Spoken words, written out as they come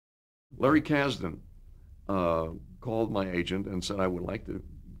Larry Kasdan called my agent and said, I would like to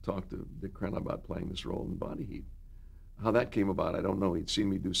talk to Dick Crenna about playing this role in Body Heat. How that came about, I don't know. He'd seen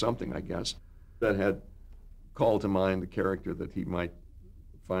me do something, I guess, that had called to mind the character that he might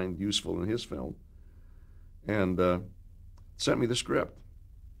find useful in his film, and sent me the script.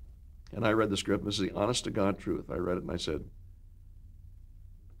 And I read the script, and this is the honest to God truth. I read it and I said,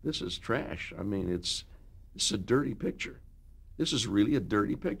 this is trash. I mean, it's a dirty picture. This is really a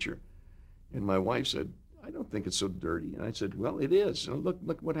dirty picture. And my wife said, I don't think it's so dirty. And I said, well, it is. You know,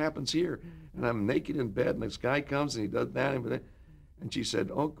 look what happens here. And I'm naked in bed, and this guy comes and he does that. And she said,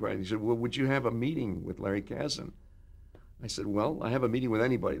 oh, great. He said, well, would you have a meeting with Larry Kasdan? I said, well, I have a meeting with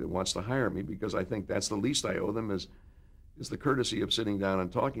anybody that wants to hire me, because I think that's the least I owe them is the courtesy of sitting down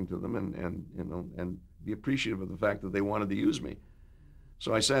and talking to them and be appreciative of the fact that they wanted to use me.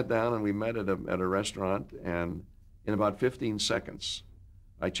 So I sat down and we met at a restaurant, and in about 15 seconds,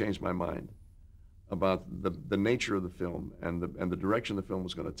 I changed my mind about the nature of the film and the direction the film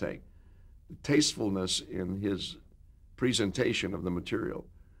was going to take. The tastefulness in his presentation of the material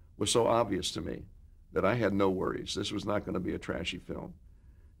was so obvious to me that I had no worries. This was not going to be a trashy film.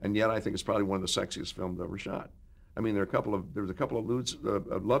 And yet I think it's probably one of the sexiest films ever shot. I mean, there was a couple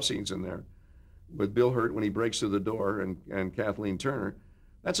of love scenes in there with Bill Hurt when he breaks through the door and Kathleen Turner.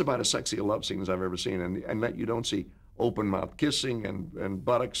 That's about as sexy a love scene as I've ever seen. And that you don't see open mouth kissing and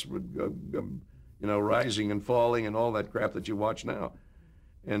buttocks rising and falling and all that crap that you watch now.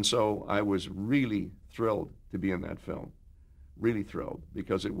 And so I was really thrilled to be in that film, really thrilled,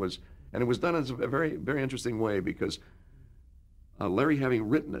 because it was done in a very, very interesting way, because Larry, having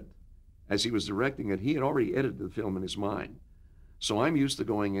written it, as he was directing it, he had already edited the film in his mind. So I'm used to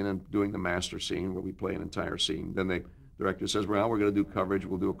going in and doing the master scene where we play an entire scene. Then the director says, well, we're going to do coverage.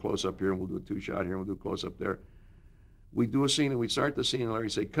 We'll do a close-up here, and we'll do a two-shot here, and we'll do a close-up there. We do a scene, and we start the scene, and Larry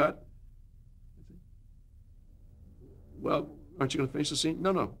say, cut. Well, aren't you going to finish the scene?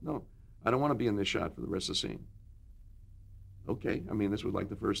 No. I don't want to be in this shot for the rest of the scene. Okay, I mean, this was like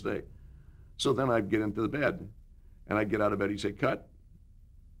the first day. So then I'd get into the bed, and I'd get out of bed, he'd say, cut.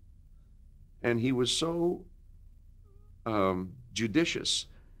 And he was so judicious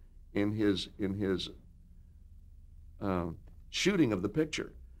in his shooting of the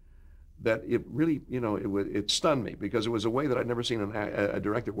picture that it really, it stunned me, because it was a way that I'd never seen a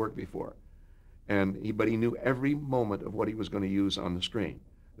director work before. But he knew every moment of what he was going to use on the screen.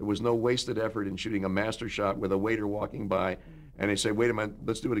 There was no wasted effort in shooting a master shot with a waiter walking by, and they say, wait a minute,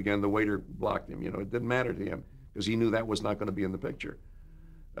 let's do it again. The waiter blocked him. It didn't matter to him, because he knew that was not going to be in the picture.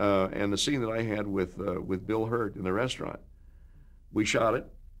 And the scene that I had with Bill Hurt in the restaurant, we shot it,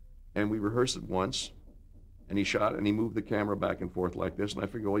 and we rehearsed it once, and he shot, and he moved the camera back and forth like this, and I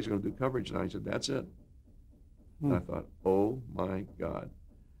figured, oh, he's going to do coverage now. He said, that's it. And I thought, oh my God.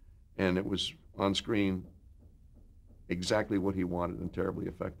 And it was on screen exactly what he wanted, and terribly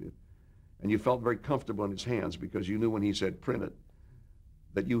effective. And you felt very comfortable in his hands, because you knew when he said print it,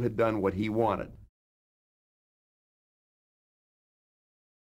 that you had done what he wanted.